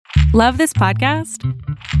Love this podcast?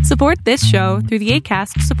 Support this show through the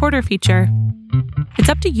Acast supporter feature. It's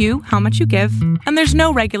up to you how much you give, and there's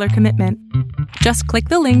no regular commitment. Just click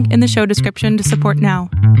the link in the show description to support now.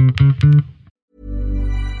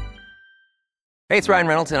 Hey, it's Ryan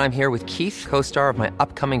Reynolds, and I'm here with Keith, co-star of my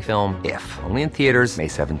upcoming film, If, only in theaters May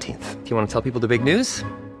 17th. Do you want to tell people the big news?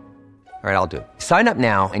 All right, I'll do it. Sign up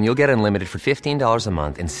now and you'll get unlimited for $15 a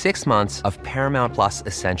month and 6 months of Paramount Plus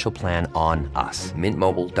Essential Plan on us.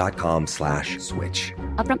 MintMobile.com/switch.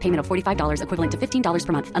 Upfront payment of $45 equivalent to $15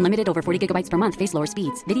 per month. Unlimited over 40 gigabytes per month. Face lower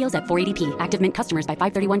speeds. Videos at 480p. Active Mint customers by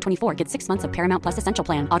 531.24 get 6 months of Paramount Plus Essential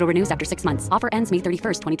Plan. Auto renews after 6 months. Offer ends May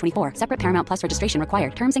 31st, 2024. Separate Paramount Plus registration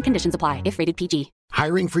required. Terms and conditions apply if rated PG.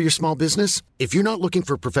 Hiring for your small business? If you're not looking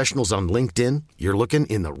for professionals on LinkedIn, you're looking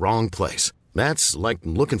in the wrong place. That's like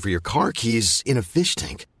looking for your car keys in a fish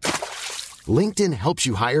tank. LinkedIn helps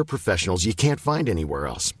you hire professionals you can't find anywhere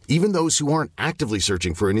else, even those who aren't actively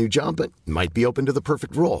searching for a new job but might be open to the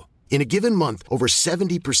perfect role. In a given month, over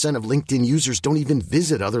 70% of LinkedIn users don't even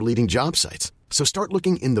visit other leading job sites. So start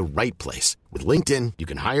looking in the right place. With LinkedIn, you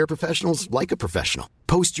can hire professionals like a professional.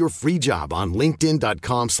 Post your free job on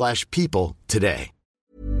linkedin.com/people today.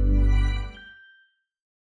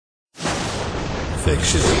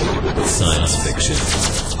 Fiction, science fiction,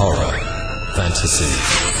 horror, fantasy,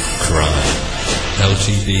 crime,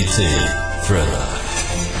 LGBT, thriller.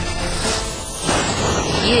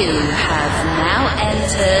 You have now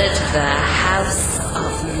entered the House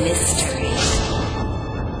of Mystery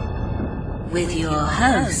with your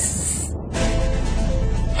hosts,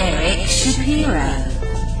 Eric Shapiro,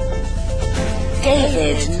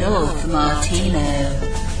 David North Martino,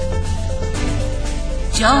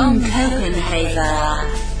 John Copenhaver,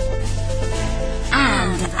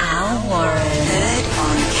 and Al Warren. Heard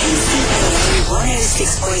on KCAA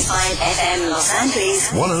 106.5 FM Los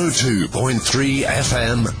Angeles, 102.3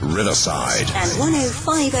 FM Riverside, and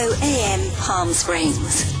 105.0 AM Palm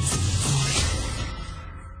Springs.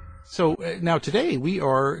 So now today we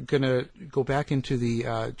are going to go back into the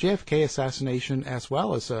JFK assassination as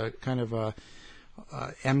well as a kind of a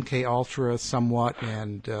MK Ultra somewhat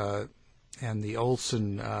and the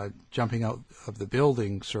Olsen jumping out of the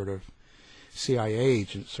building sort of CIA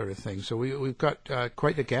agent sort of thing. So we've got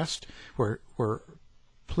quite a guest. We're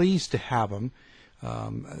pleased to have him.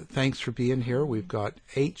 Thanks for being here. We've got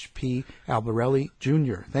H.P. Albarelli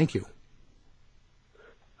Jr. Thank you.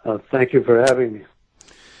 Thank you for having me.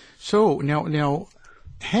 So now,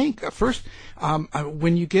 Hank, first,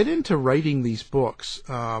 when you get into writing these books,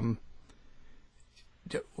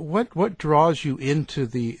 what draws you into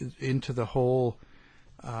the whole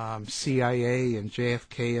CIA and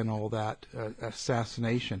JFK and all that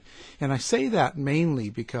assassination? And I say that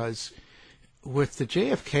mainly because with the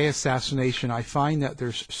JFK assassination, I find that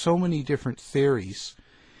there's so many different theories,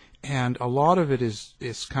 and a lot of it is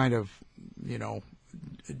kind of,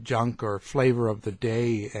 junk or flavor of the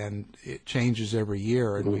day, and it changes every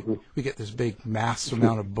year, and we get this big mass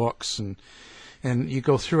amount of books, and you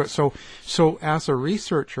go through it. So as a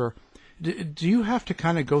researcher, do you have to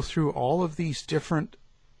kind of go through all of these different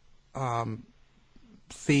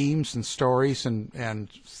themes and stories and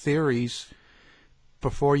theories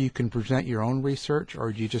before you can present your own research,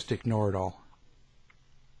 or do you just ignore it all?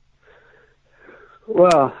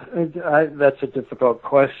 Well, that's a difficult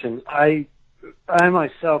question. I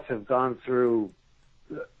myself have gone through,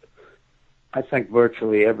 I think,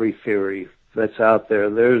 virtually every theory that's out there.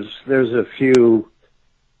 There's a few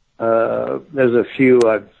I've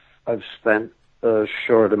spent a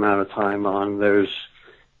short amount of time on. There's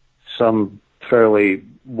some fairly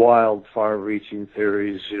wild, far-reaching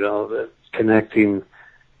theories, that connecting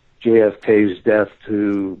JFK's death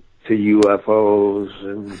to UFOs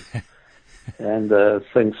and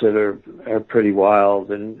things that are pretty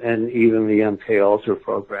wild, and even the MK Ultra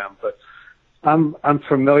program. But I'm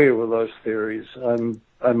familiar with those theories. I'm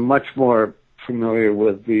much more familiar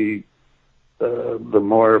with the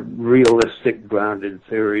more realistic, grounded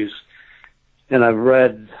theories, and I've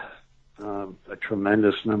read a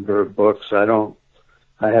tremendous number of books. I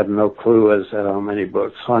have no clue as to how many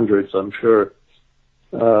books, hundreds, I'm sure,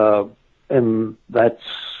 and that's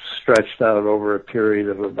stretched out over a period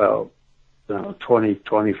of about 20,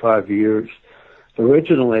 25 years.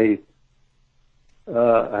 Originally,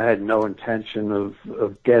 I had no intention of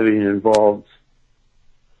getting involved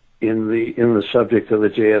in the subject of the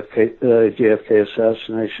JFK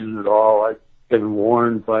assassination at all. I've been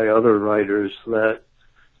warned by other writers that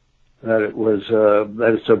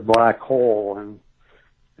it's a black hole,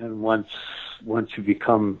 and once you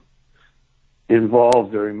become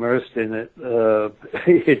involved or immersed in it,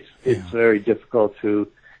 it's very difficult to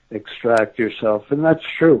extract yourself, and that's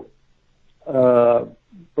true.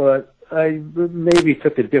 But I maybe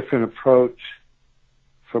took a different approach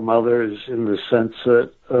from others in the sense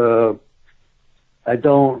that I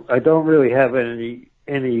don't really have any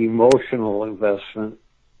emotional investment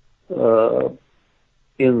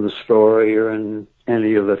in the story or in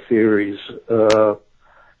any of the theories,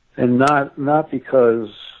 and not because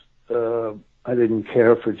I didn't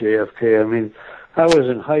care for JFK. I mean, I was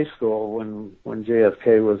in high school when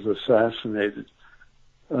JFK was assassinated,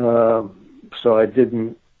 so I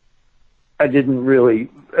didn't really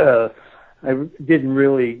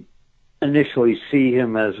initially see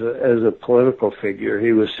him as a political figure.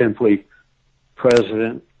 He was simply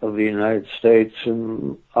president of the United States,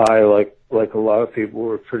 and I, like a lot of people,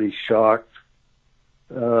 were pretty shocked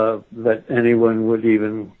that anyone would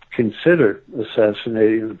even consider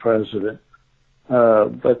assassinating the president.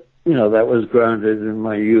 But that was grounded in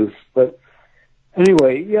my youth. But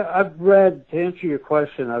anyway, yeah, to answer your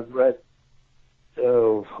question, I've read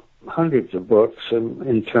hundreds of books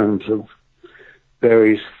in terms of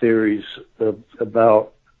various theories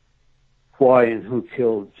about why and who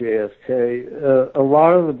killed JFK. A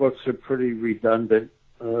lot of the books are pretty redundant.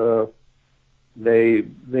 They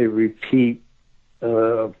repeat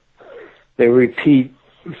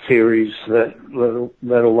theories that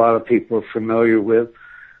a lot of people are familiar with.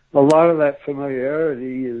 A lot of that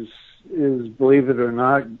familiarity is believe it or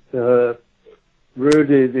not,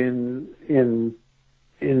 rooted in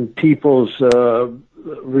people's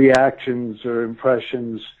reactions or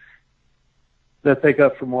impressions that they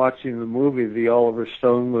got from watching the Oliver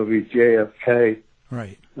Stone movie, JFK.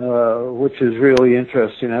 Right. Which is really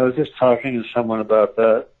interesting. I was just talking to someone about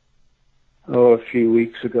that, a few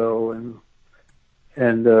weeks ago, and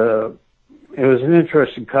it was an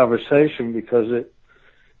interesting conversation because it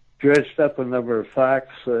dredged up a number of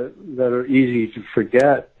facts that are easy to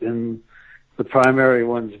forget, and the primary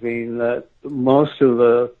ones being that most of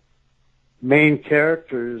the main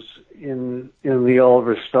characters in the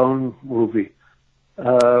Oliver Stone movie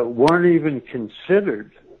weren't even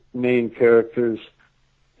considered main characters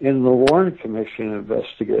in the Warren Commission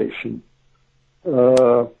investigation.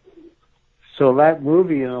 So that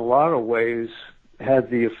movie, in a lot of ways, had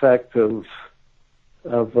the effect of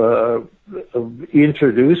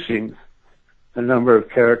introducing a number of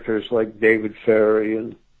characters like David Ferrie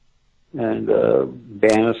and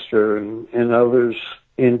Bannister and others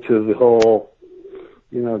into the whole,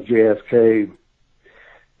 JFK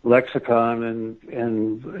lexicon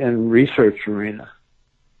and research arena.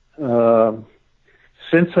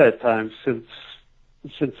 Since that time, since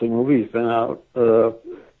the movie's been out,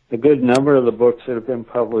 a good number of the books that have been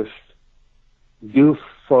published do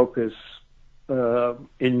focus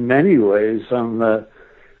in many ways on the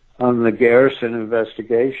Garrison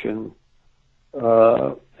investigation,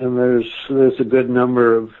 and there's a good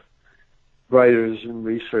number of writers and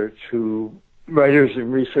researchers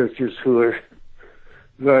who are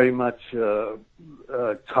very much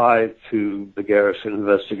tied to the Garrison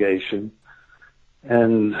investigation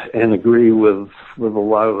and agree with a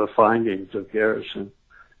lot of the findings of Garrison.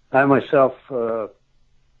 I myself, put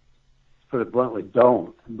it bluntly,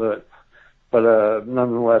 don't, but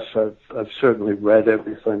nonetheless, I've certainly read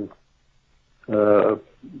everything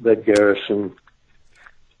that Garrison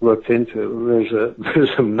looked into.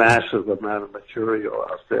 There's a massive amount of material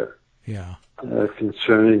out there,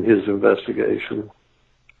 concerning his investigation.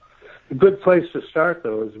 A good place to start,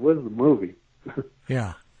 though, is with the movie.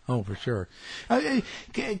 Yeah. Oh, for sure.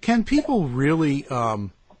 Can people really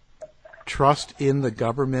trust in the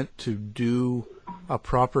government to do a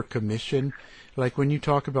proper commission? Like when you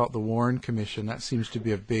talk about the Warren Commission, that seems to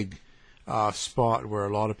be a big spot where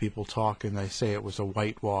a lot of people talk and they say it was a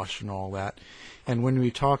whitewash and all that. And when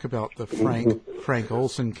we talk about the Frank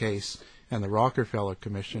Olson case and the Rockefeller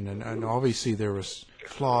Commission, and obviously there was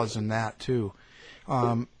flaws in that too.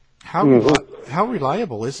 How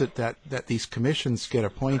reliable is it that these commissions get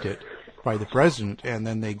appointed by the president and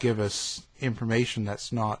then they give us information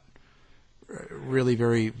that's not really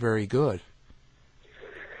very, very good?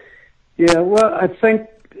 Yeah, well, I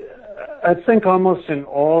think almost in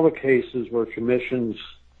all the cases where commissions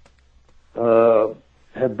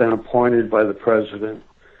have been appointed by the president,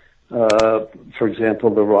 for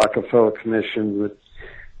example, the Rockefeller Commission,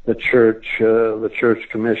 the Church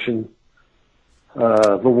Commission,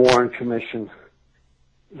 the Warren Commission,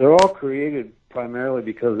 they're all created primarily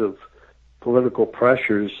because of political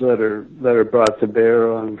pressures that are brought to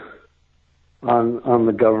bear on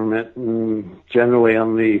the government and generally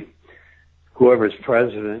on whoever's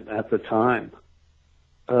president at the time.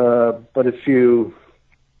 But if you,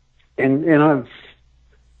 and I've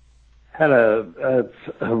had a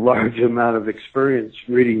large amount of experience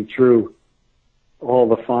reading through all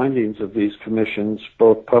the findings of these commissions,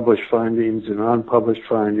 both published findings and unpublished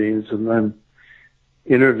findings, and then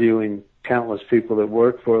interviewing countless people that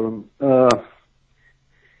work for them.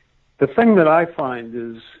 The thing that I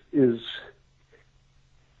find is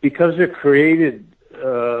because they're created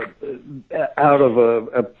out of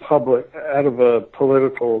a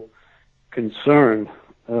political concern,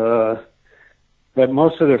 that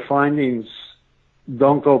most of their findings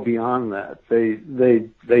don't go beyond that. They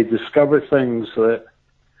discover things that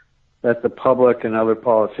the public and other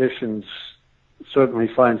politicians certainly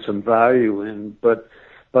find some value in. But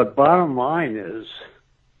bottom line is,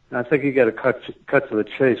 and I think you got to cut to the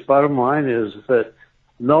chase. Bottom line is that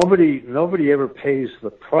nobody ever pays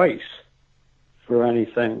the price for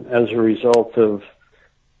anything as a result of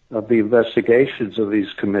the investigations of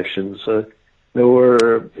these commissions. There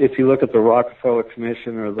were, if you look at the Rockefeller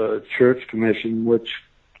Commission or the Church Commission, which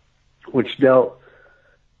dealt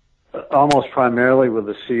almost primarily with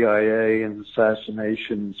the CIA and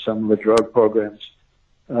assassination and some of the drug programs,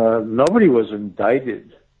 nobody was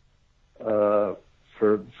indicted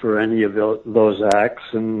for any of those acts,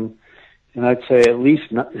 and I'd say at least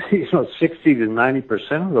 60 to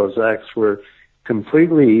 90% of those acts were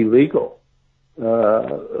completely illegal,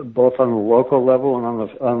 both on the local level and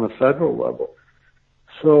on the federal level.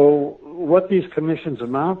 So what these commissions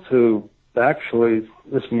amount to, actually,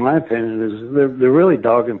 this is my opinion, is they're really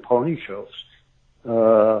dog and pony shows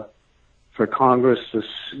for Congress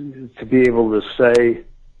to be able to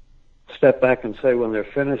step back and say when they're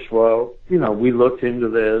finished, well, we looked into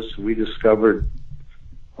this, we discovered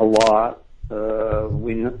a lot,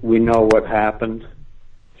 we know what happened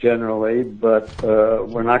generally, but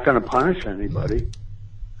we're not going to punish anybody,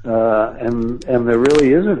 and there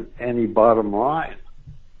really isn't any bottom line.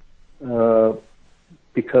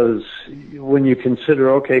 Because when you consider,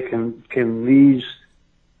 okay, can these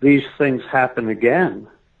things happen again?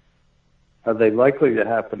 Are they likely to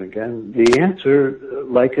happen again? The answer,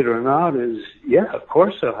 like it or not, is yeah, of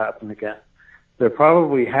course they'll happen again. They're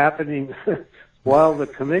probably happening while the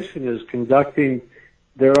commission is conducting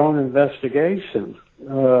their own investigation.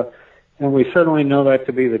 And we certainly know that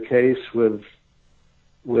to be the case with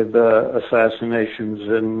assassinations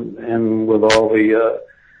and with all the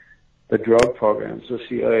drug programs, the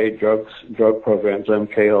CIA drug programs,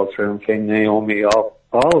 MKUltra, MK Naomi, all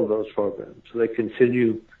of those programs. They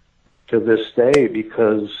continue to this day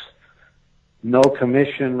because no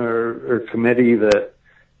commission or committee that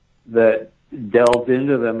delved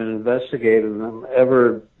into them and investigated them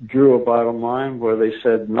ever drew a bottom line where they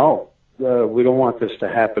said, no, we don't want this to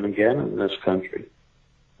happen again in this country.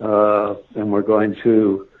 And we're going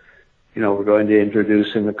to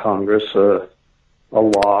introduce into Congress a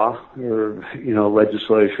law or,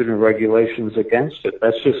 legislation or regulations against it.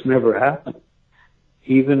 That's just never happened.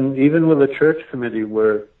 Even with the Church Committee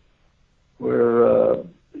where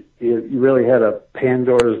you really had a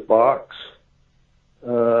Pandora's box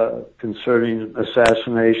concerning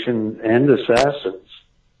assassination and assassins,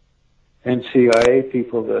 and CIA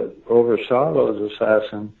people that oversaw those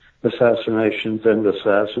assassinations and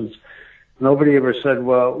assassins. Nobody ever said,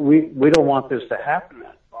 well, we don't want this to happen.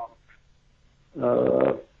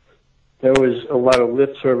 There was a lot of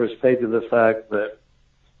lip service paid to the fact that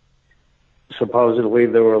supposedly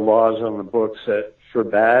there were laws on the books that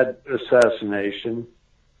forbade assassination,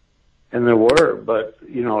 and there were, but,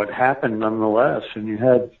 it happened nonetheless, and you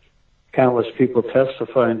had countless people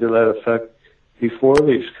testifying to that effect before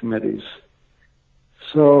these committees.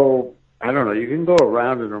 So, I don't know, you can go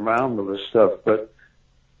around and around with this stuff, but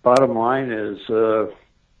bottom line is,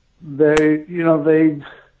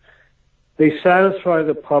 they satisfy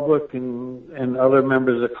the public and other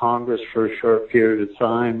members of Congress for a short period of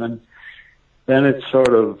time, and then it's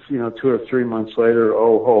sort of, 2 or 3 months later,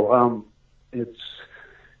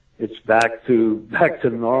 it's back to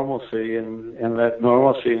normalcy, and that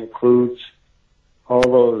normalcy includes all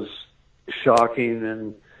those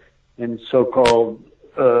shocking and so-called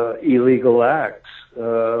illegal acts.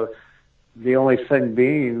 The only thing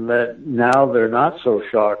being that now they're not so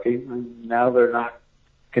shocking, and now they're not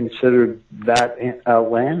considered that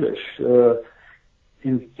outlandish.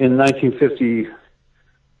 In 1950,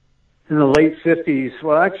 in the late 50s,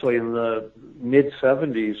 well, actually in the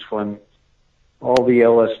mid-70s, when all the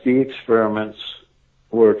LSD experiments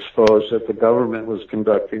were exposed that the government was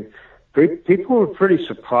conducting, people were pretty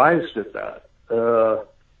surprised at that. The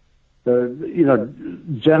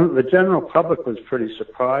general public was pretty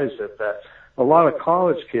surprised at that. A lot of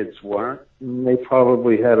college kids weren't, and they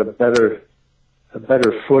probably had a better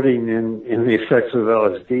footing in the effects of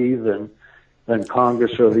LSD than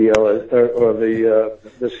Congress or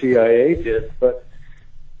the CIA did. But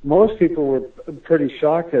most people were pretty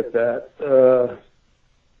shocked at that.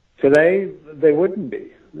 Today, they wouldn't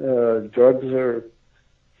be. Drugs are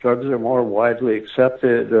more widely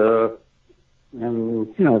accepted,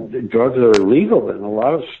 and drugs are illegal in a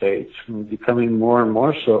lot of states, and becoming more and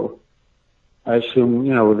more so. I assume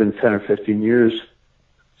within 10 or 15 years,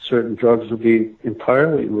 certain drugs will be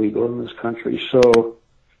entirely legal in this country. So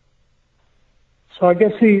I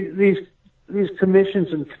guess these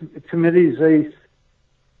commissions and committees,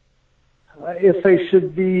 if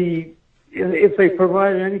they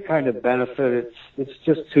provide any kind of benefit, it's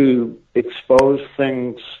just to expose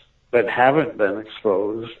things that haven't been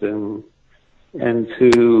exposed and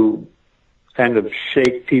to kind of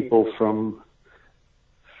shake people from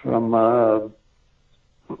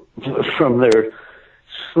their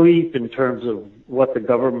sleep in terms of what the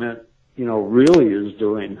government really is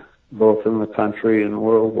doing, both in the country and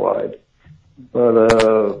worldwide.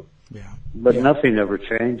 But nothing ever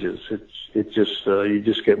changes. It just you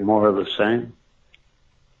just get more of the same.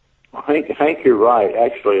 Hank, you're right.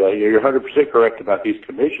 Actually, you're 100% correct about these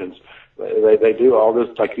commissions. They do all this,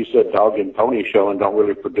 like you said, dog and pony show, and don't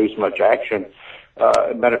really produce much action.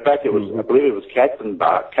 Matter of fact, I believe it was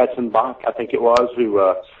Katzenbach, I think it was, who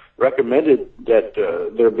recommended that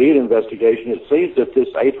there be an investigation. It seems that this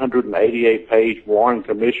 888-page Warren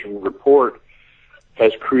Commission report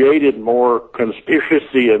has created more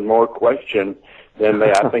conspiracy and more question than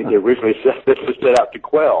I think they originally set out to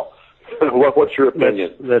quell. What's your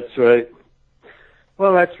opinion? That's right.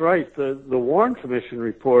 Well, that's right. The Warren Commission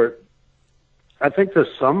report, I think the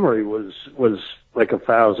summary was like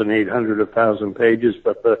 1,800 pages,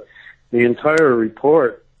 but the entire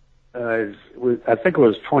report, I think it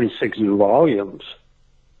was 26 volumes.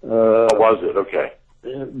 Was it? Okay.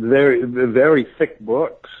 Very, very thick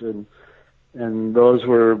books, and those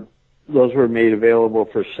were made available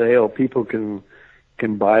for sale. People can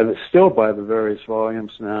still buy the various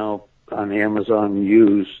volumes now on Amazon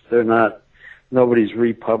used. Nobody's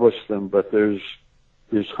republished them, but there's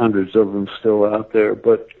hundreds of them still out there.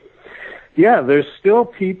 But yeah, there's still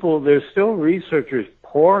researchers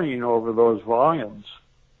poring over those volumes,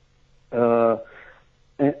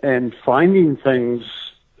 and finding things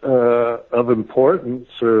of importance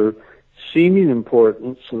or seeming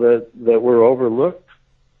importance that were overlooked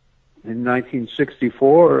in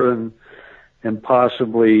 1964, and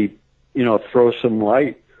possibly throw some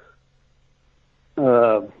light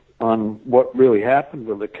on what really happened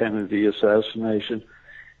with the Kennedy assassination.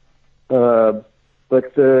 But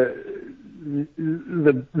the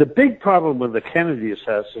big problem with the Kennedy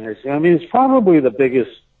assassination, I mean, it's probably the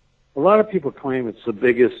biggest. A lot of people claim it's the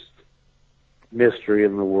biggest mystery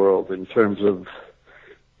in the world in terms of,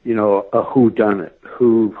 a whodunit,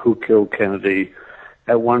 who killed Kennedy.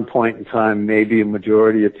 At one point in time, maybe a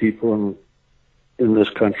majority of people in this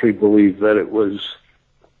country believed that it was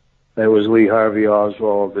Lee Harvey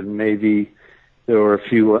Oswald, and maybe there were a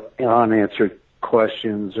few unanswered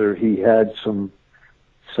questions, or he had some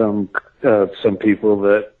people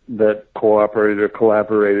that cooperated or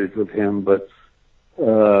collaborated with him, but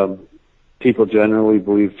people generally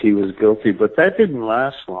believed he was guilty. But that didn't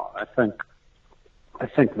last long. I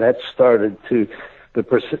think that started to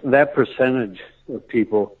that percentage of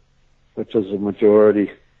people, which is a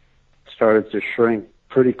majority, started to shrink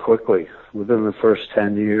pretty quickly within the first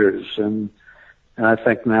 10 years. And I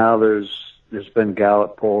think now there's been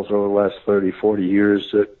Gallup polls over the last 30, 40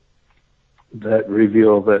 years that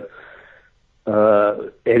reveal that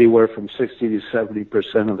anywhere from 60 to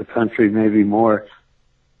 70% of the country, maybe more,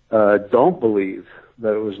 don't believe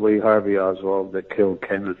that it was Lee Harvey Oswald that killed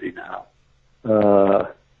Kennedy now.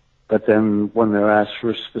 But then when they're asked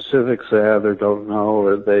for specifics, they either don't know,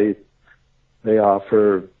 or they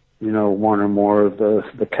offer, one or more of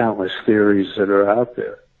the countless theories that are out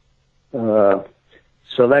there.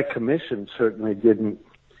 So that commission certainly didn't.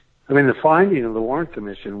 I mean, the finding of the Warren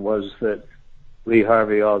Commission was that Lee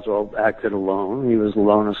Harvey Oswald acted alone. He was a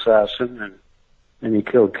lone assassin, and he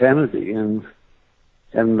killed Kennedy. And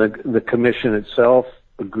the commission itself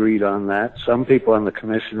agreed on that. Some people on the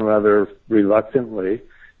commission rather reluctantly.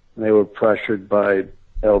 They were pressured by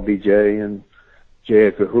LBJ and J.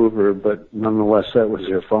 Edgar Hoover, but nonetheless, that was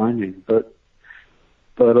their finding. But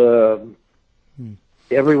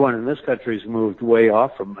everyone in this country's moved way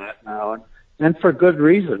off from that now, and for good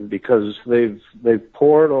reason, because they've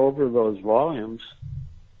pored over those volumes,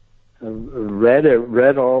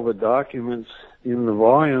 read all the documents in the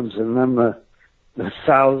volumes, and then the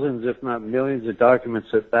thousands, if not millions, of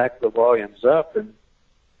documents that back the volumes up,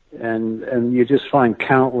 and you just find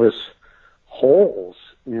countless holes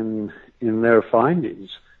in their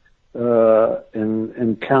findings.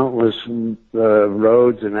 and countless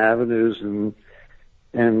roads and avenues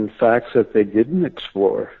and facts that they didn't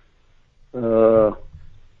explore. Do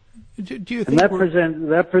you think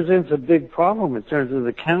and that presents a big problem in terms of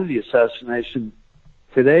the Kennedy assassination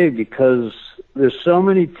today, because there's so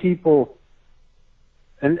many people,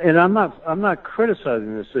 and I'm not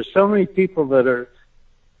criticizing this. There's so many people that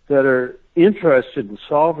are interested in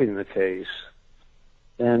solving the case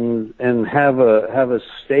and have a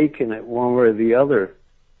stake in it one way or the other.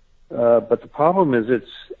 But the problem is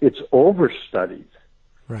it's overstudied.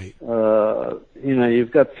 Right.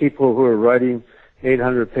 You've got people who are writing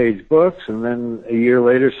 800-page books, and then a year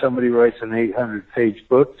later somebody writes an 800-page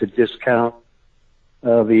book to discount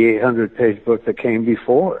the 800-page book that came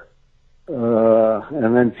before.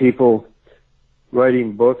 And then people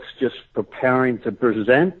writing books just preparing to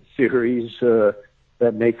present theories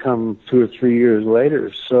that may come 2 or 3 years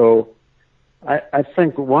later. So I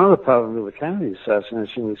think one of the problems with the Kennedy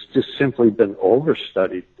assassination has just simply been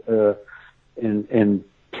overstudied and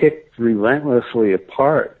picked relentlessly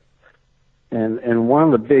apart. And one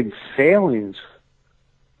of the big failings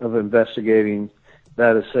of investigating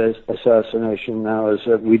that assassination now is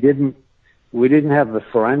that we didn't have the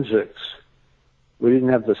forensics, we didn't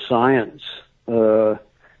have the science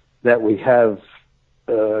that we have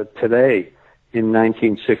today in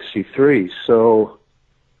 1963. So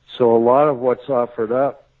a lot of what's offered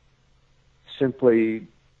up simply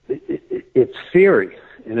it's theory,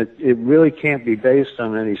 and it really can't be based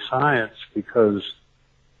on any science, because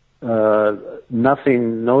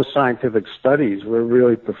no scientific studies were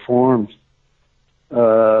really performed in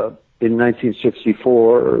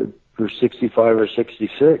 1964 or 65 or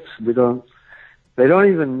 66. They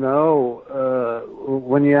don't even know,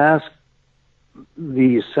 when you ask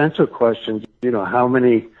the essential questions, how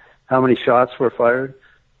many shots were fired?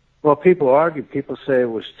 Well, people argue. People say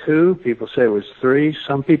it was 2. People say it was 3.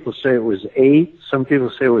 Some people say it was 8. Some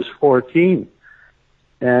people say it was 14.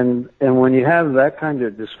 And when you have that kind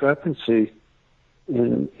of discrepancy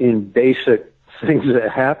in basic things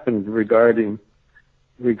that happened regarding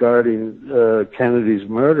Kennedy's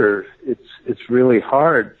murder, it's really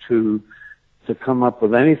hard to come up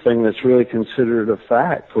with anything that's really considered a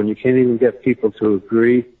fact when you can't even get people to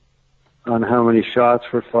agree on how many shots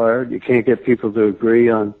were fired. You can't get people to agree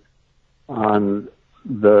on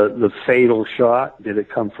the fatal shot. Did it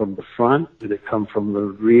come from the front? Did it come from the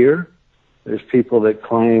rear? There's people that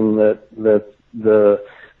claim that the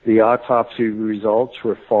autopsy results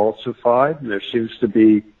were falsified, and there seems to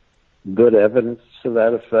be good evidence to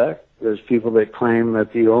that effect. There's people that claim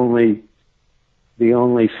that the only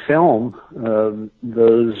film, the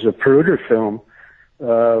Zapruder film,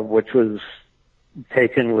 which was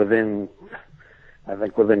taken within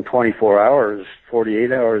 24 hours,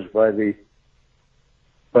 48 hours by the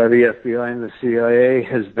FBI and the CIA,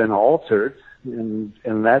 has been altered, and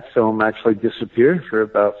that film actually disappeared for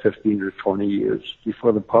about 15 or 20 years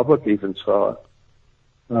before the public even saw it.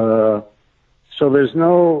 So there's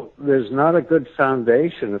not a good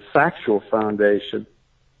foundation, a factual foundation,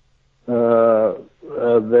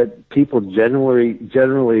 that people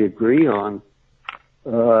generally agree on,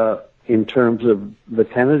 in terms of the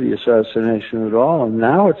Kennedy assassination at all. And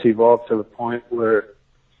now it's evolved to the point where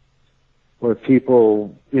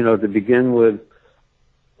people, to begin with,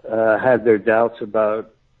 had their doubts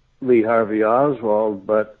about Lee Harvey Oswald,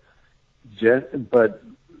 but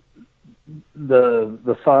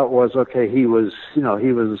the thought was, okay, he was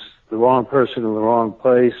the wrong person in the wrong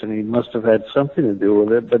place, and he must have had something to do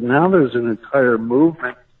with it. But now there's an entire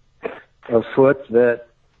movement afoot that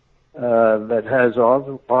has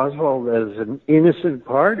Oswald as an innocent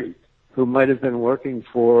party who might have been working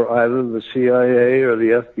for either the CIA or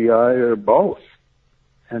the FBI or both.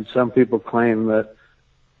 And some people claim that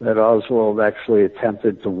Oswald actually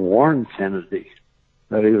attempted to warn Kennedy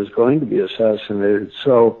that he was going to be assassinated.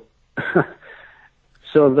 So I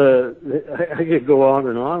could go on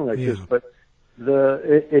and on like this, but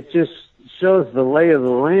it just shows the lay of the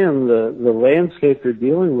land, the landscape they're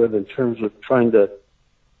dealing with in terms of trying to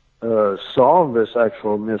solve this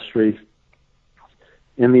actual mystery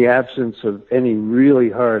in the absence of any really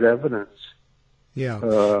hard evidence. Yeah,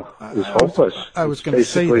 is hopeless. I was going to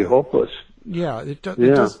say basically hopeless. Yeah, it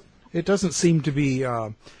doesn't seem to be.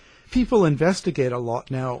 People investigate a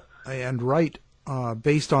lot now and write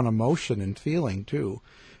based on emotion and feeling too,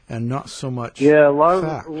 and not so much. Yeah, a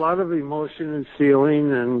fact. lot of emotion and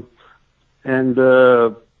feeling, and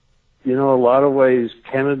a lot of ways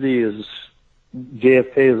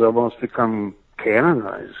JFK has almost become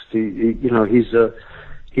canonized. He's a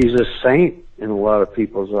saint in a lot of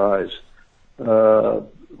people's eyes.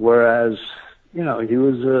 Whereas, he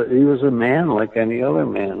was a man like any other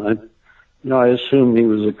man. I assumed he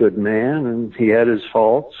was a good man, and he had his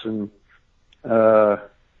faults, and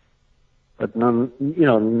but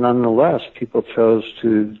nonetheless, people chose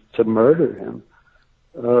to murder him.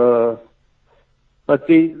 But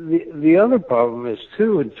the other problem is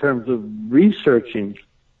too, in terms of researching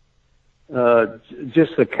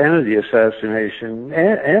just the Kennedy assassination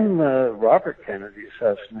and the Robert Kennedy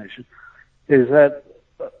assassination, is that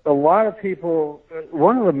a lot of people,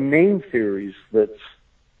 one of the main theories that's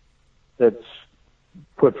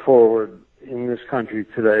put forward in this country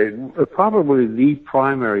today, probably the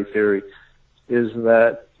primary theory, is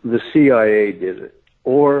that the CIA did it,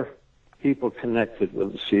 or people connected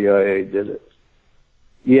with the CIA did it.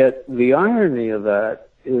 Yet the irony of that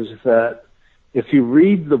is that if you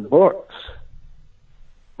read the books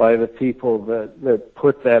by the people that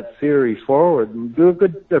put that theory forward and do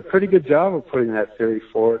a pretty good job of putting that theory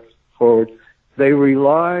forward, they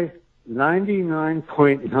rely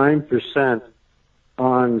 99.9%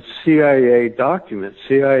 on CIA documents,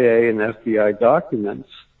 CIA and FBI documents,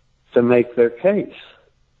 to make their case.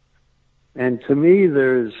 And to me,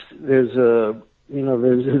 there's a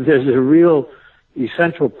real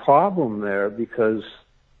essential problem there, because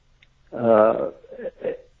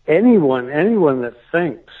anyone that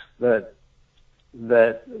thinks that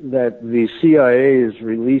the CIA is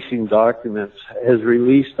releasing documents, has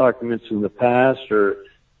released documents in the past, or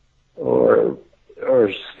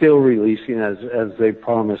still releasing as they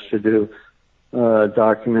promised to do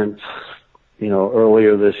documents,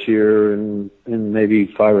 earlier this year and maybe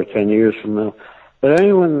 5 or 10 years from now. But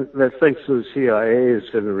anyone that thinks the CIA is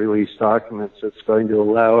going to release documents that's going to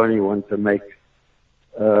allow anyone to make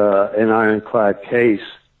an ironclad case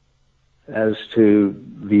as to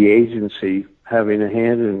the agency having a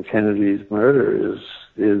hand in Kennedy's murder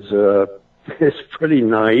is pretty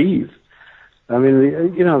naive. I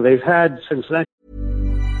mean, they've had since then.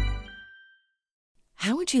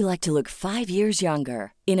 How would you like to look 5 years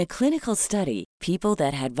younger? In a clinical study, people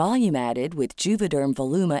that had volume added with Juvederm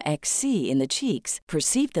Voluma XC in the cheeks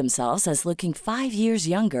perceived themselves as looking 5 years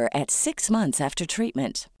younger at 6 months after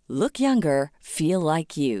treatment. Look younger, feel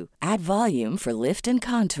like you. Add volume for lift and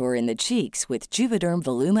contour in the cheeks with Juvederm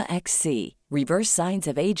Voluma XC. Reverse signs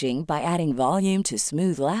of aging by adding volume to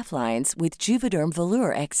smooth laugh lines with Juvederm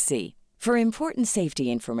Volure XC. For important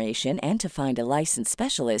safety information and to find a licensed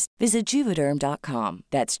specialist, visit Juvederm.com.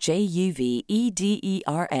 That's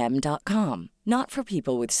JUVEDERM.com. Not for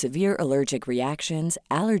people with severe allergic reactions,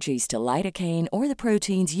 allergies to lidocaine, or the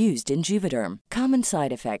proteins used in Juvederm. Common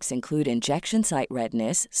side effects include injection site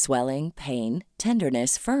redness, swelling, pain,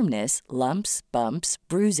 tenderness, firmness, lumps, bumps,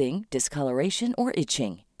 bruising, discoloration, or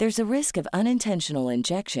itching. There's a risk of unintentional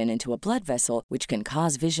injection into a blood vessel, which can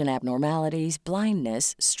cause vision abnormalities,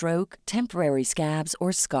 blindness, stroke, temporary scabs,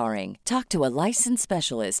 or scarring. Talk to a licensed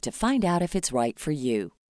specialist to find out if it's right for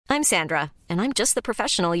you. I'm Sandra, and I'm just the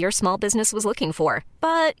professional your small business was looking for.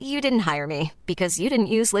 But you didn't hire me because you didn't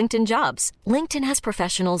use LinkedIn Jobs. LinkedIn has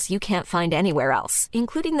professionals you can't find anywhere else,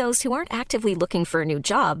 including those who aren't actively looking for a new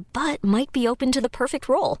job, but might be open to the perfect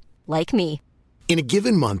role, like me. In a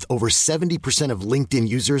given month, over 70% of LinkedIn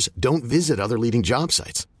users don't visit other leading job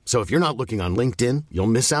sites. So if you're not looking on LinkedIn, you'll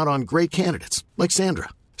miss out on great candidates like Sandra.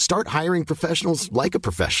 Start hiring professionals like a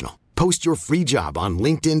professional. Post your free job on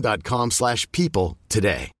linkedin.com/people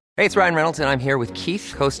today. Hey, it's Ryan Reynolds, and I'm here with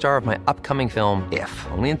Keith, co-star of my upcoming film, If,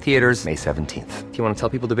 only in theaters May 17th. Do you want to tell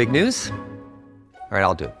people the big news? All right,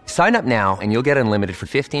 I'll do it. Sign up now and you'll get unlimited for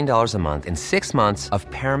 $15 a month and 6 months of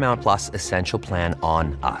Paramount Plus Essential Plan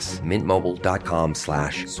on us.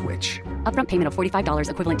 MintMobile.com/switch. Upfront payment of $45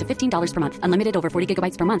 equivalent to $15 per month. Unlimited over 40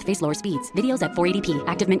 gigabytes per month. Face lower speeds. Videos at 480p.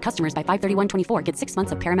 Active Mint customers by 531.24 get 6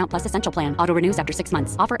 months of Paramount Plus Essential Plan. Auto renews after 6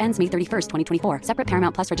 months. Offer ends May 31st, 2024. Separate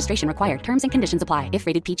Paramount Plus registration required. Terms and conditions apply if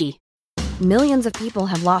rated PG. Millions of people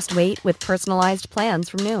have lost weight with personalized plans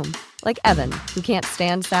from Noom. Like Evan, who can't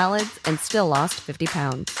stand salads and still lost 50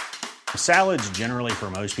 pounds. Salads generally for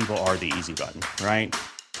most people are the easy button, right?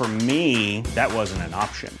 For me, that wasn't an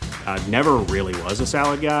option. I never really was a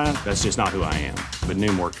salad guy. That's just not who I am. But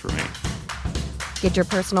Noom worked for me. Get your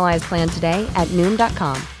personalized plan today at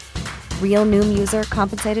Noom.com. Real Noom user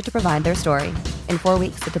compensated to provide their story. In 4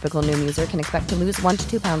 weeks, the typical Noom user can expect to lose 1 to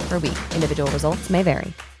 2 pounds per week. Individual results may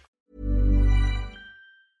vary.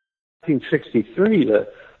 1963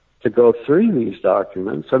 to go through these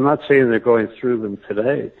documents. I'm not saying they're going through them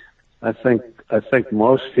today. I think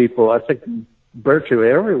most people, virtually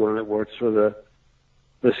everyone that works for the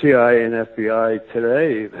CIA and FBI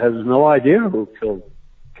today has no idea who killed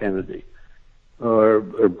Kennedy or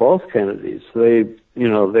both Kennedys. They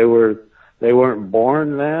were they weren't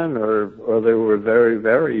born then, or they were very,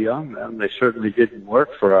 very young then. They certainly didn't work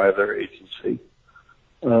for either agency.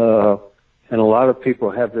 And a lot of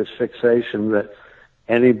people have this fixation that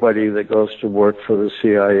anybody that goes to work for the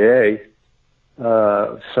CIA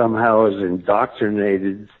somehow is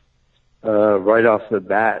indoctrinated right off the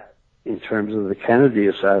bat in terms of the Kennedy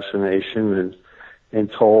assassination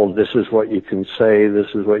and told this is what you can say,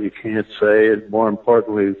 this is what you can't say, and more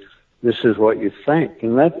importantly, this is what you think.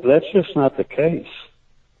 And that's just not the case.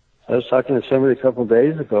 I was talking to somebody a couple of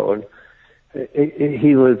days ago, and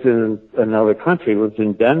he lived in another country, lived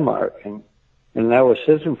in Denmark, and that was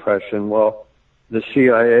his impression. Well, the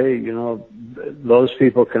CIA, those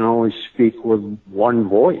people can only speak with one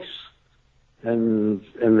voice, and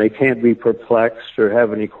they can't be perplexed or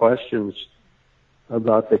have any questions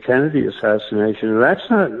about the Kennedy assassination. And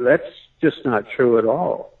that's just not true at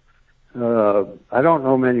all. I don't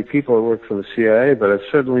know many people who work for the CIA, but I've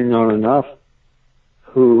certainly known enough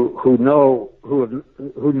who know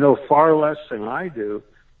far less than I do,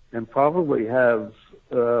 and probably have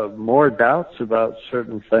more doubts about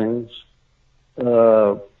certain things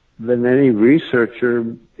than any researcher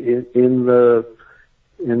in the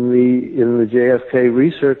JFK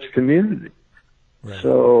research community. Right.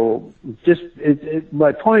 So,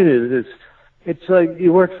 my point is, it's like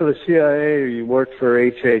you work for the CIA or you work for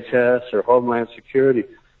HHS or Homeland Security.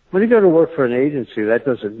 When you go to work for an agency, that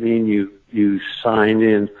doesn't mean you sign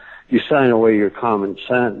away your common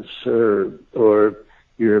sense or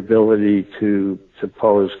your ability to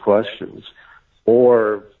pose questions,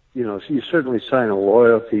 or you certainly sign a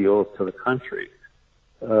loyalty oath to the country,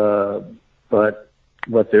 but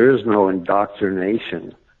there is no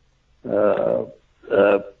indoctrination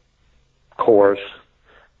course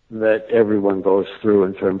that everyone goes through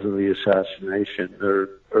in terms of the assassination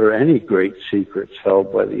or any great secrets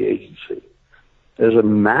held by the agency. There's a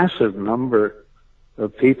massive number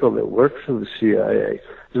of people that work for the CIA.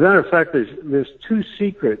 As a matter of fact, there's two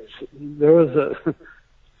secrets. There was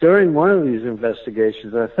during one of these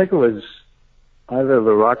investigations, I think it was either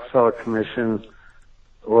the Rockefeller Commission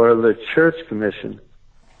or the Church Commission,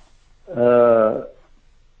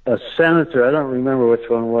 a senator, I don't remember which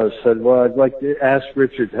one it was, said, well, I'd like to ask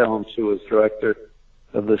Richard Helms, who was director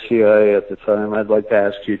of the CIA at the time, I'd like to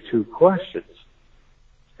ask you two questions.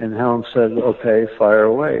 And Helms said, okay, fire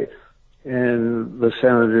away. And the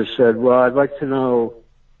senator said, well, I'd like to know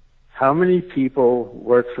how many people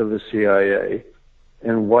work for the CIA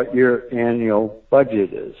and what your annual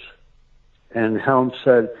budget is. And Helms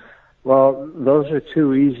said, well, those are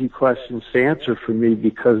two easy questions to answer for me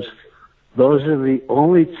because those are the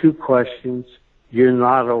only two questions you're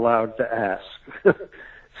not allowed to ask.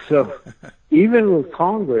 So even with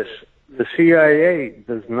Congress, the CIA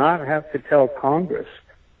does not have to tell Congress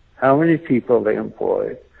how many people they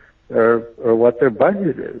employ or what their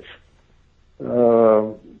budget is.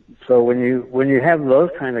 So when you have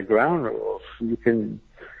those kind of ground rules, you can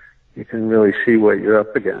really see what you're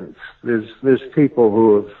up against. There's people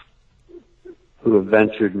who have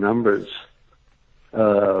ventured numbers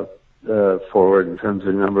forward in terms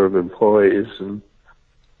of number of employees,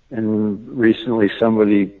 and recently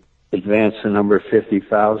somebody advanced the number of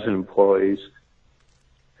 50,000 employees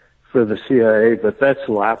for the CIA, but that's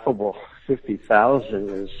laughable. 50,000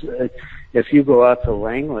 is, if you go out to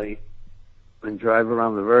Langley and drive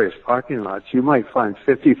around the various parking lots, you might find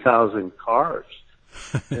 50,000 cars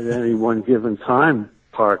at any one given time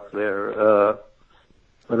parked there.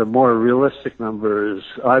 But a more realistic number is,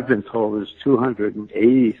 I've been told, is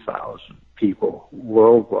 280,000 people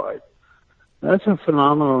worldwide. That's a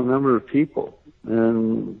phenomenal number of people.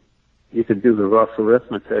 And you could do the rough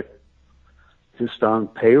arithmetic just on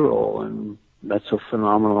payroll, and that's a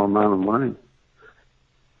phenomenal amount of money.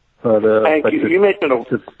 But, you mentioned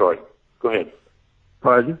sorry, go ahead.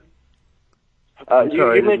 Pardon?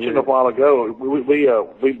 You mentioned a while ago,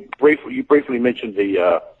 you briefly mentioned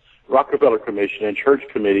the Rockefeller Commission and Church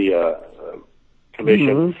Committee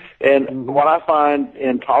Commission. Mm-hmm. And what I find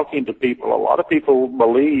in talking to people, a lot of people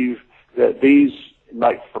believe that these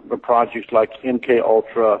projects like MK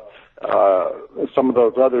Ultra, some of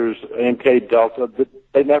those others, MK Delta,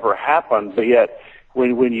 they never happened. But yet,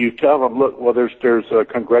 when you tell them, look, well, there's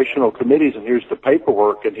congressional committees, and here's the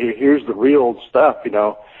paperwork, and here's the real stuff,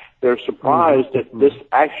 they're surprised that this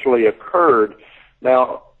actually occurred.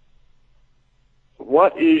 Now,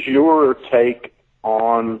 what is your take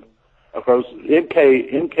on, because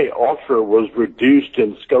MK Ultra was reduced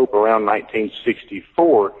in scope around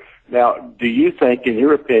 1964. Now, do you think, in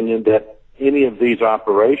your opinion, that any of these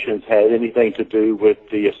operations had anything to do with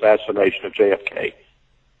the assassination of JFK?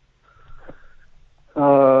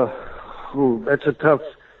 That's a tough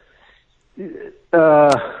I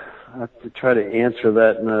have to try to answer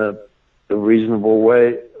that in a reasonable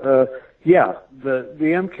way. Yeah, the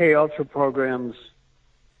MK Ultra programs.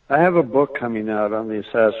 I have a book coming out on the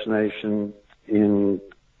assassination in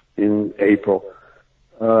April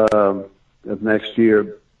of next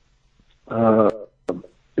year, and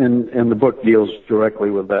the book deals directly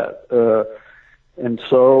with that. And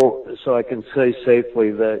so I can say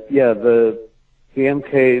safely that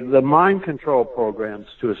the mind control programs,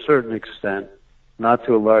 to a certain extent, not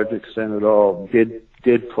to a large extent at all,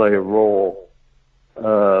 did play a role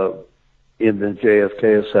in the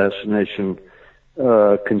JFK assassination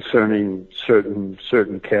concerning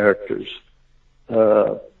certain characters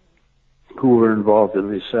who were involved in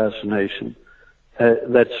the assassination.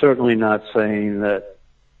 That's certainly not saying that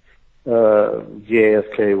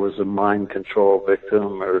JFK was a mind control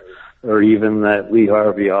victim, or even that Lee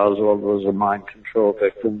Harvey Oswald was a mind control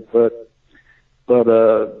victim. But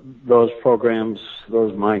those programs,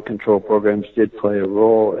 those mind control programs, did play a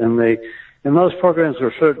role, and those programs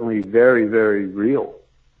were certainly very, very real.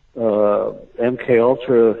 MK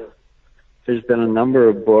Ultra, there's been a number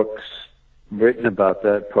of books written about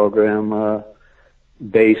that program,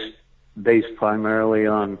 based primarily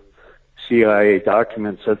on CIA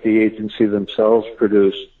documents that the agency themselves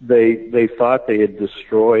produced. They thought they had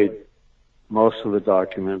destroyed most of the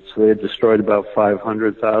documents. They had destroyed about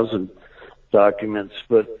 500,000 documents,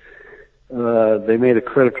 but they made a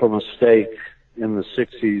critical mistake in the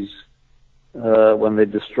 60s when they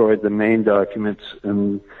destroyed the main documents,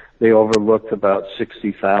 and they overlooked about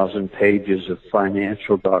 60,000 pages of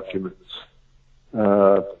financial documents.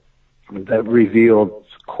 That revealed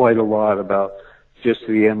quite a lot about just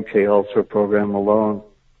the MK Ultra program alone.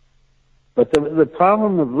 But the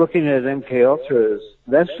problem of looking at MK Ultra is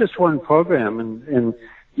that's just one program, and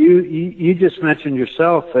you just mentioned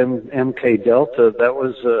yourself MK Delta. That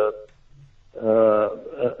was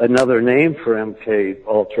another name for MK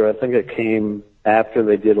Ultra. I think it came after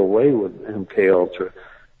they did away with MK Ultra.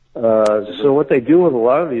 So what they do with a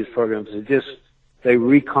lot of these programs is they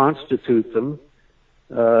reconstitute them,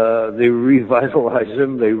 they revitalize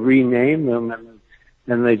them, they rename them,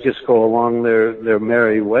 and they just go along their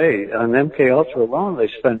merry way. On MK Ultra alone, they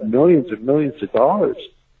spent millions and millions of dollars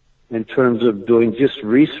in terms of doing just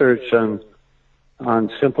research on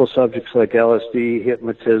simple subjects like LSD,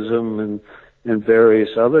 hypnotism, and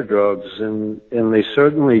various other drugs, and they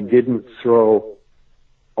certainly didn't throw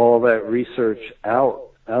all that research out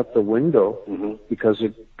the window because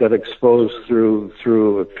it got exposed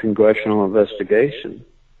through a congressional investigation.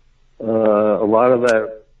 A lot of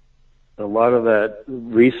that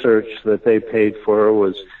research that they paid for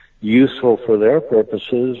was useful for their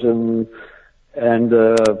purposes, and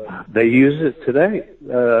they use it today.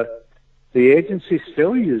 The agency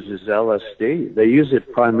still uses LSD. They use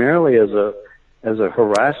it primarily as a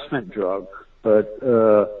harassment drug, but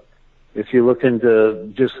if you look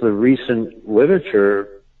into just the recent literature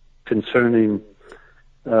concerning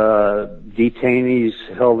detainees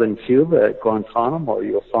held in Cuba at Guantanamo,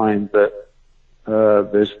 you'll find that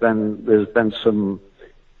there's been some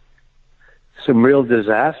real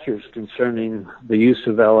disasters concerning the use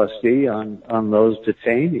of LSD on those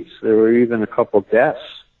detainees. There were even a couple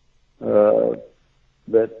deaths that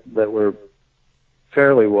were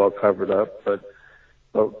fairly well covered up, but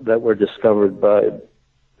that were discovered by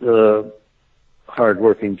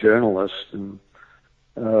hardworking journalists. And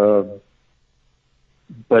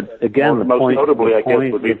but again, the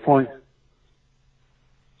point.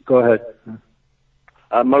 Go ahead.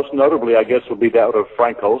 Most notably, I guess, would be that of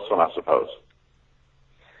Frank Olson, I suppose.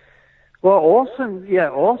 Well,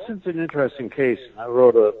 Olson's an interesting case. I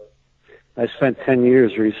spent 10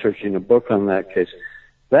 years researching a book on that case.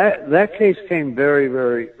 That case came very,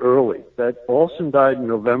 very early. That Olson died in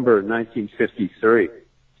November 1953.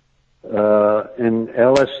 And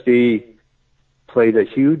LSD played a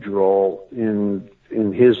huge role in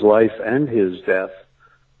his life and his death.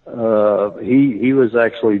 He was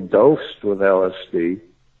actually dosed with LSD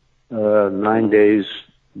 9 days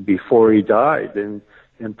before he died, and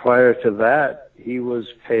prior to that, he was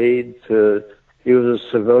a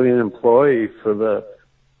civilian employee for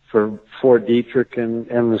Fort Detrick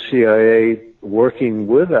and the CIA, working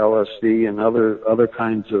with LSD and other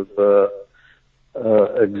kinds of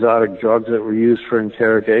exotic drugs that were used for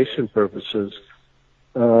interrogation purposes.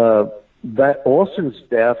 That Olson's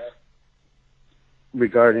death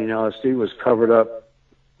regarding LSD was covered up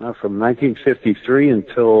from 1953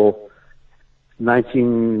 until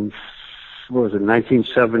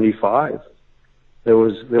 1975. There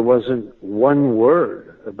wasn't one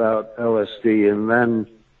word about LSD, and then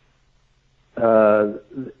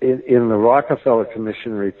in the Rockefeller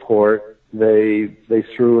Commission report, they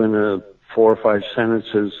threw in 4 or 5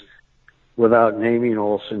 sentences without naming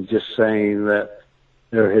Olson, just saying that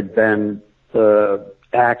there had been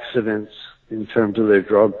accidents in terms of their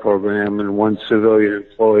drug program, and one civilian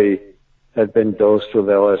employee had been dosed with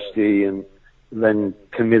LSD and then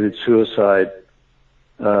committed suicide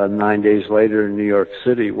 9 days later in New York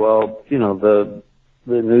City. Well, the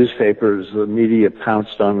newspapers, the media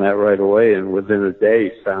pounced on that right away, and within a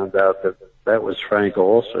day found out that was Frank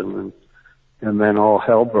Olson, and then all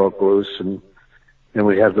hell broke loose, and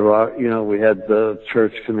we had the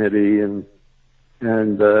church committee and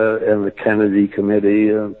the Kennedy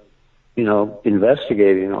committee,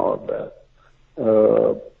 investigating all of that.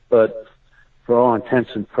 But for all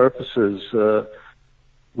intents and purposes,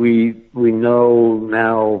 we know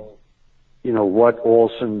now, what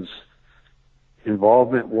Olson's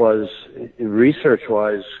involvement was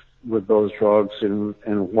research-wise with those drugs and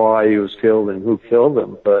why he was killed and who killed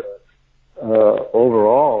him. But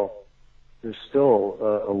overall, there's still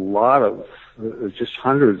a lot of, just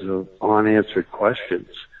hundreds of unanswered questions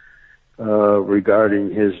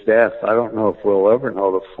regarding his death. I don't know if we'll ever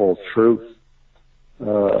know the full truth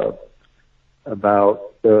about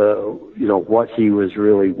what he was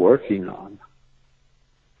really working on.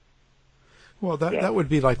 Well, that would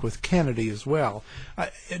be like with Kennedy as well.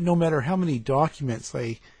 No matter how many documents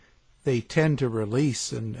they tend to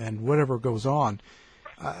release and whatever goes on,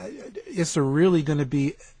 is there really going to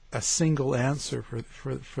be a single answer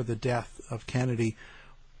for the death of Kennedy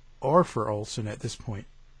or for Olson at this point?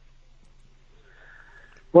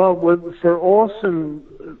 Well, for Olson,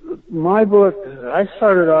 my book, I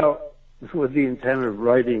started out with the intent of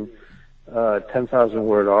writing a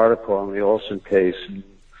 10,000-word article on the Olson case,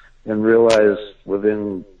 and realized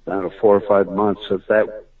within 4 or 5 months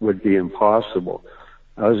that would be impossible.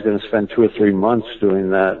 I was going to spend 2 or 3 months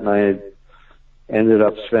doing that, and I ended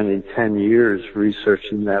up spending 10 years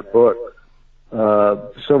researching that book.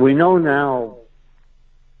 So we know now,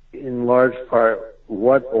 in large part,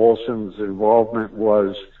 what Olson's involvement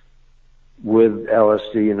was with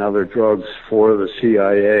LSD and other drugs for the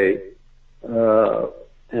CIA.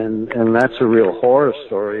 And that's a real horror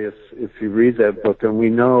story if you read that book. And we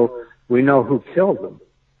know who killed him,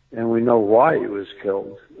 and we know why he was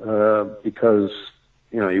killed. Because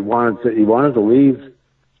he wanted to leave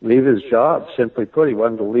his job. Simply put, he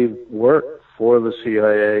wanted to leave work for the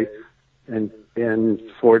CIA and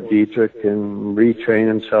Fort Detrick and retrain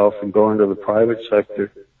himself and go into the private sector.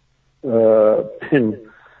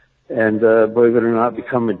 And believe it or not,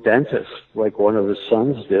 become a dentist like one of his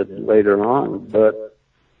sons did later on.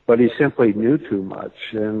 But he simply knew too much,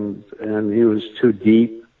 and he was too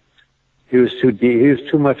deep. He was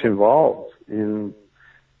too much involved in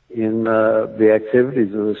the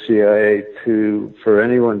activities of the CIA for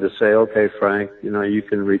anyone to say, okay, Frank, you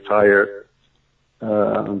can retire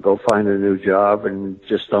and go find a new job, and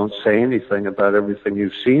just don't say anything about everything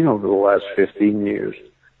you've seen over the last 15 years.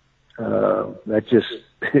 That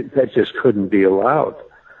just couldn't be allowed.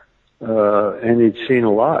 And he'd seen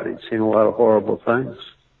a lot. He'd seen a lot of horrible things.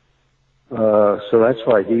 So that's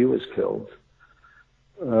why he was killed.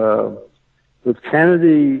 With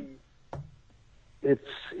Kennedy,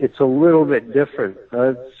 it's a little bit different.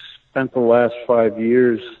 I've spent the last 5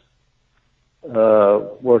 years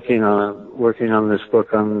working on this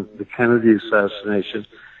book on the Kennedy assassination.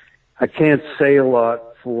 I can't say a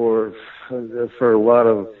lot for a lot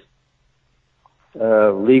of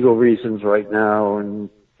legal reasons right now, and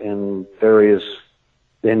various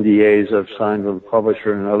NDAs I've signed with the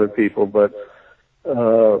publisher and other people, but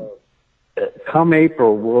come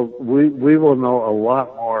April, we will know a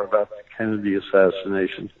lot more about the Kennedy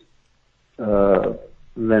assassination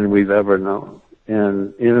than we've ever known.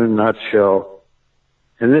 And in a nutshell,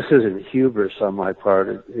 and this isn't hubris on my part,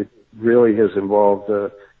 it really has involved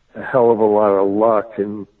a hell of a lot of luck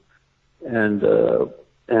and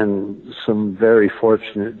some very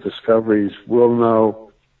fortunate discoveries. We'll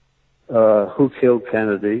know who killed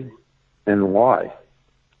Kennedy and why.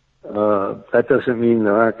 That doesn't mean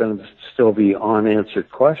there aren't going to still be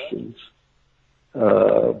unanswered questions,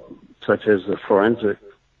 such as the forensic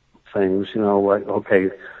things, like,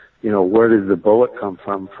 okay, where did the bullet come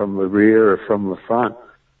from the rear or from the front?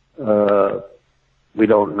 We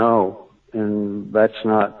don't know, and that's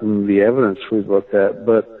not in the evidence we've looked at,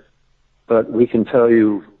 but we can tell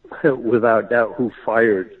you without doubt who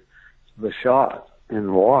fired the shot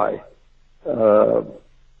and why.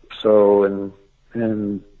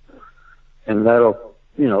 And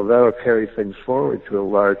that'll carry things forward to a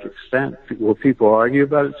large extent. Will people argue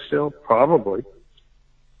about it still? Probably.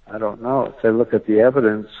 I don't know. If they look at the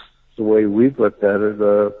evidence the way we've looked at it,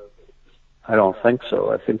 I don't think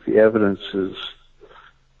so. I think the evidence is,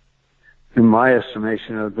 in my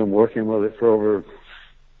estimation, I've been working with it for over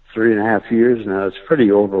 3.5 years now. It's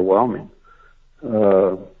pretty overwhelming.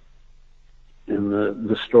 And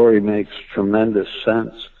the story makes tremendous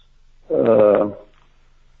sense. But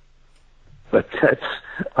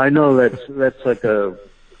I know that's like a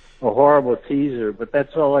horrible teaser, but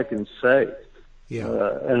that's all I can say. Yeah.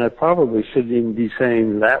 And I probably shouldn't even be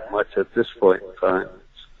saying that much at this point in time.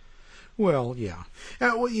 Well, yeah.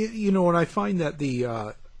 Well, you know, and I find that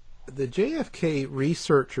the JFK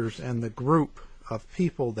researchers and the group of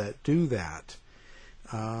people that do that,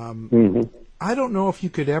 I don't know if you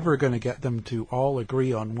could ever going to get them to all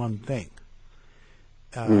agree on one thing.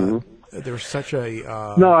 There's such a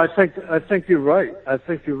no. I think you're right. I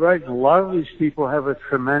think you're right. And a lot of these people have a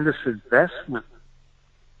tremendous investment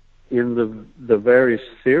in the various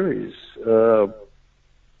theories.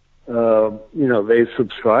 They've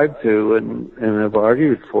subscribed to and have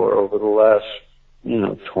argued for over the last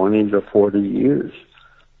 20 to 40 years.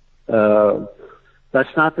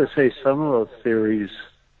 That's not to say some of those theories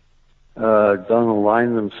don't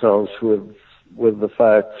align themselves with the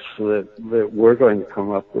facts that we're going to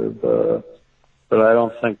come up with, but I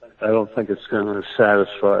don't think it's going to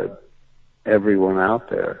satisfy everyone out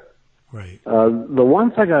there. Right. The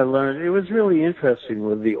one thing I learned, it was really interesting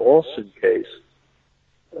with the Olson case.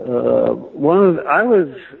 I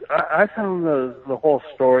found the whole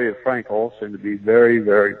story of Frank Olson to be very,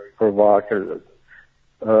 very provocative,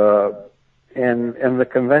 and the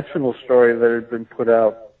conventional story that had been put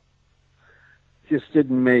out just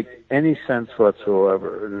didn't make any sense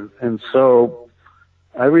whatsoever. And so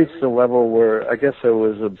I reached a level where I guess I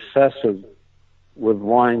was obsessive with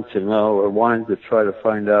wanting to know or wanting to try to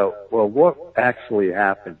find out, well, what actually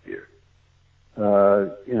happened here?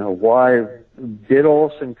 Why did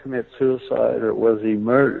Olson commit suicide or was he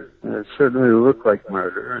murdered? And it certainly looked like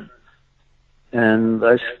murder. And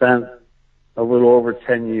I spent a little over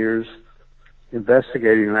 10 years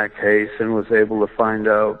investigating that case and was able to find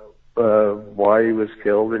out why he was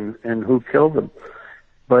killed and who killed him.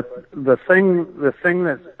 But the thing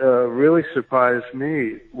that really surprised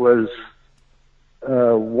me was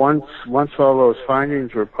once all those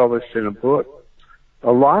findings were published in a book,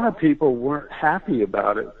 a lot of people weren't happy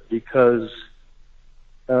about it because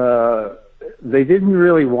they didn't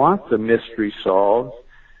really want the mystery solved,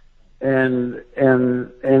 and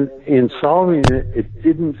in solving it, it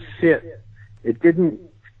didn't fit. It didn't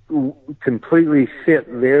completely fit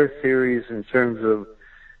their theories in terms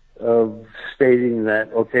of stating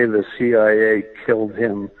that, okay, the CIA killed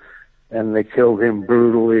him and they killed him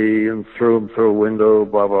brutally and threw him through a window,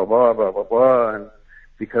 blah, blah, blah, blah, blah, blah, and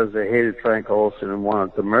because they hated Frank Olson and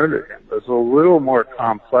wanted to murder him. It was a little more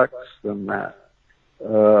complex than that.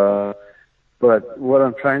 But what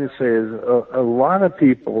I'm trying to say is a lot of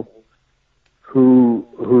people who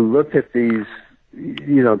look at these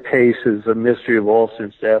cases, the mystery of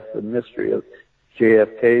Olson's death, the mystery of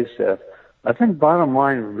JFK's death, I think bottom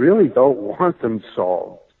line really don't want them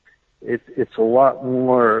solved. It's a lot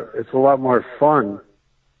more fun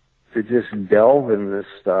to just delve in this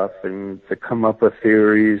stuff and to come up with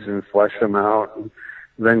theories and flesh them out and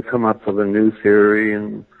then come up with a new theory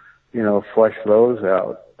and, flesh those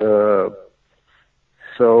out.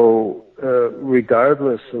 So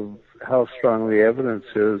regardless of how strong the evidence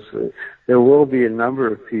is, there will be a number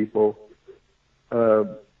of people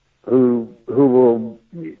who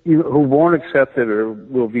won't accept it or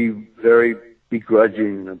will be very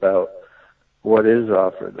begrudging about what is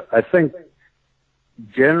offered. I think,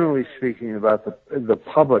 generally speaking, about the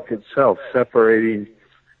public itself, separating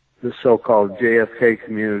the so-called JFK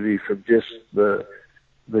community from just the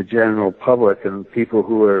general public and people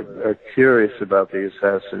who are curious about the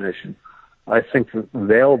assassination, I think that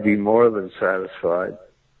they'll be more than satisfied.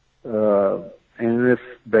 And if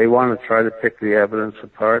they want to try to pick the evidence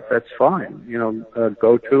apart, that's fine.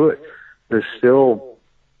 Go to it. There's still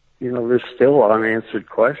unanswered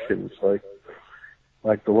questions, like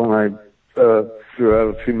the one I threw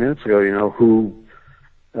out a few minutes ago.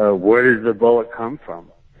 Where did the bullet come from?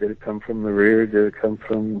 Did it come from the rear? Did it come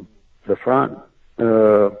from the front?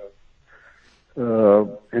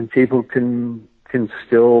 And people can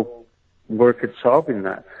still work at solving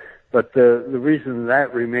that. But the reason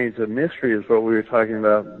that remains a mystery is what we were talking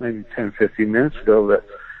about maybe 10, 15 minutes ago, that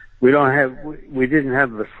we didn't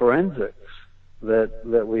have the forensics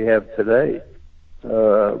that we have today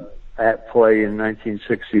at play in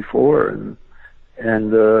 1964.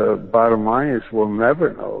 And bottom line is we'll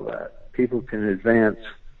never know that. People can advance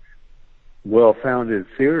well-founded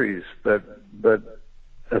theories, but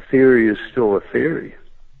a theory is still a theory.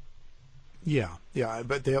 Yeah,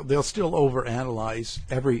 but they'll still overanalyze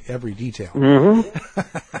every detail.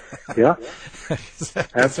 Mm-hmm. Yeah,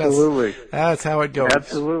 absolutely. That's how it goes.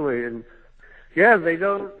 Absolutely, and yeah, they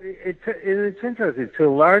don't. It's interesting. To a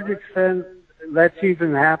large extent, that's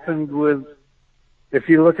even happened with. If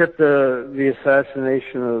you look at the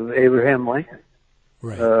assassination of Abraham Lincoln,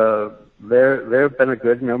 right. There have been a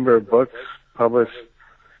good number of books published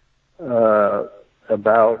about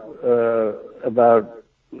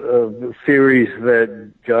theories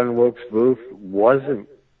that John Wilkes Booth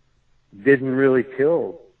didn't really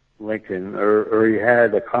kill Lincoln, or he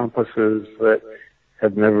had accomplices that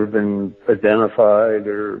have never been identified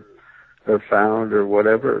or found or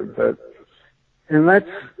whatever. And that's,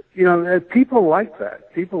 people like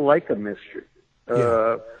that. People like a mystery.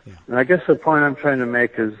 And I guess the point I'm trying to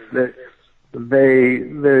make is that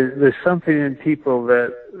there's something in people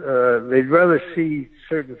that they'd rather see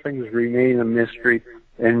certain things remain a mystery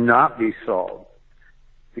and not be solved,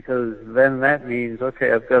 because then that means,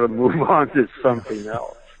 okay, I've got to move on to something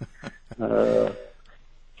else.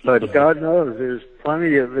 But God knows there's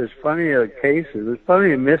plenty of cases, there's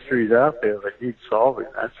plenty of mysteries out there that need solving.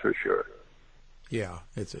 That's for sure. Yeah,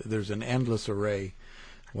 there's an endless array.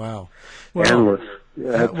 Wow. Endless.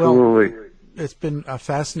 Yeah, absolutely. It's been a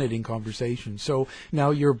fascinating conversation. So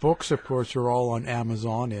now your books, of course, are all on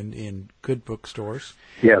Amazon and in good bookstores.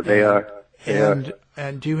 Yeah, they are. And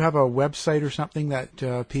do you have a website or something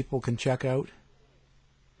that people can check out?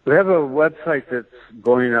 We have a website that's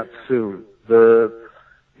going up soon. The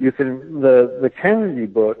Kennedy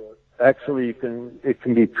book, actually, it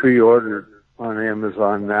can be pre-ordered on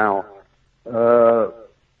Amazon now. I'm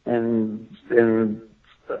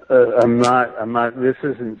not, this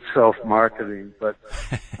isn't self-marketing, but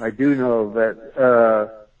I do know that,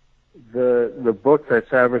 the book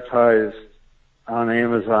that's advertised on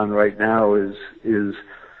Amazon right now is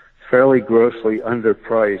fairly grossly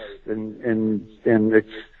underpriced and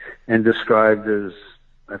described as,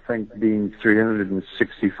 I think, being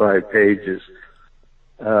 365 pages,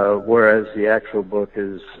 whereas the actual book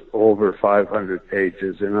is over 500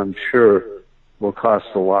 pages, and I'm sure will cost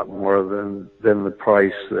a lot more than the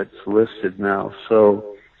price that's listed now.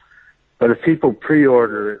 So, but if people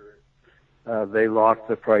pre-order it, they lock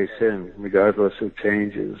the price in regardless of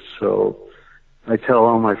changes. So I tell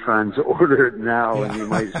all my friends, order it now and you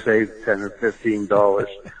might save $10 or $15,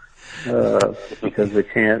 because they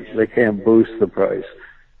can't boost the price.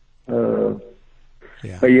 But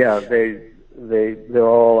yeah, they're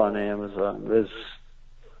all on Amazon.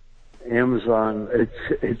 Amazon,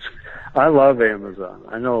 I love Amazon.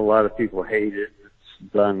 I know a lot of people hate it. It's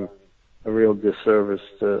done a real disservice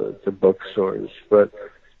to bookstores, but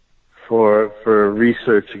for a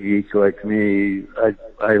research geek like me,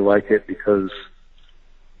 I like it because,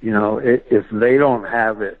 if they don't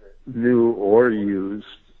have it new or used,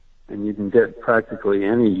 and you can get practically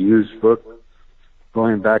any used book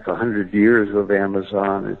going back 100 years of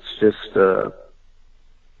Amazon, it's just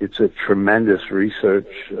it's a tremendous research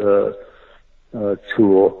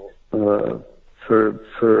tool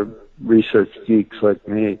for research geeks like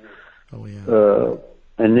me. Oh yeah.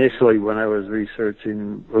 Initially, when I was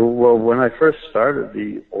researching, when I first started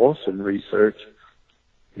the Olson research,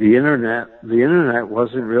 the internet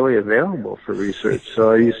wasn't really available for research.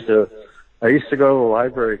 So I used to go to the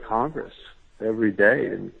Library of Congress every day,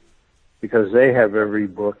 and because they have every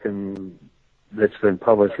book that's been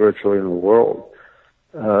published virtually in the world.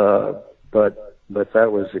 But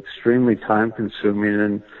that was extremely time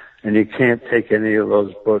consuming, and you can't take any of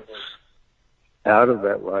those books out of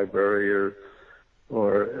that library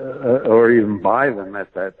or even buy them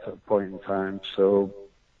at that point in time. So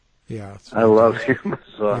yeah, I love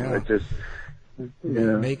Amazon. Yeah. It just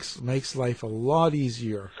it makes life a lot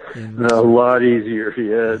easier. A lot easier.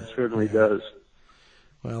 Yeah, it certainly does.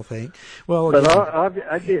 Well, but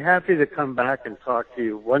I'd be happy to come back and talk to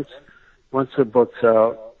you once the book's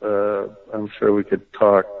out. I'm sure we could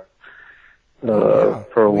talk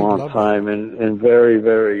for a long time and very,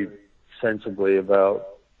 very sensibly about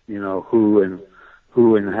who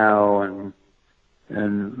and how,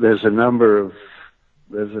 and there's a number of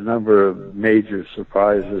major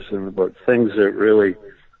surprises in the book, things that really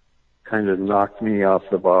kind of knocked me off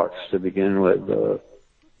the box to begin with.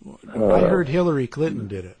 I heard Hillary Clinton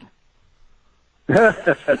did it.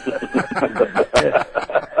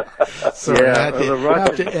 So yeah, I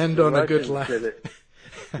have to end on a good laugh.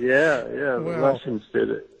 Yeah, the Russians did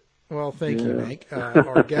it. Well, thank you, Hank.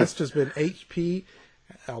 Our guest has been H.P.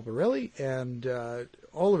 Albarelli, and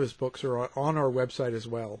all of his books are on our website as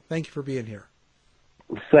well. Thank you for being here.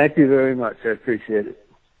 Thank you very much. I appreciate it.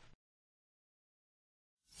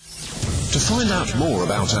 To find out more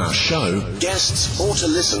about our show, guests, or to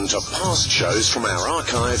listen to past shows from our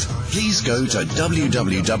archive, please go to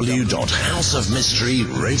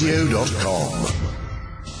www.houseofmysteryradio.com.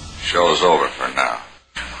 Show's over for now.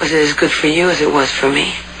 Was it as good for you as it was for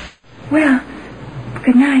me? Well,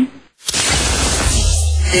 good night.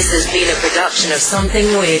 This has been a production of Something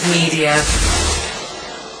Weird Media.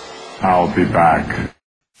 I'll be back.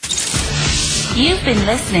 You've been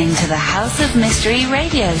listening to the House of Mystery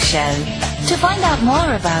radio show. To find out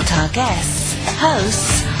more about our guests,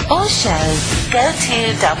 hosts, or shows, go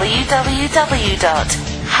to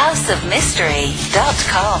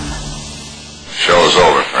www.houseofmystery.com. Show's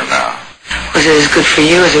over for now. Was it as good for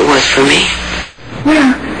you as it was for me?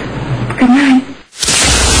 Well, good night.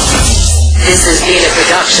 This has been a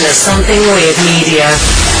production of Something Weird Media.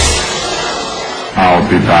 I'll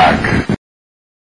be back.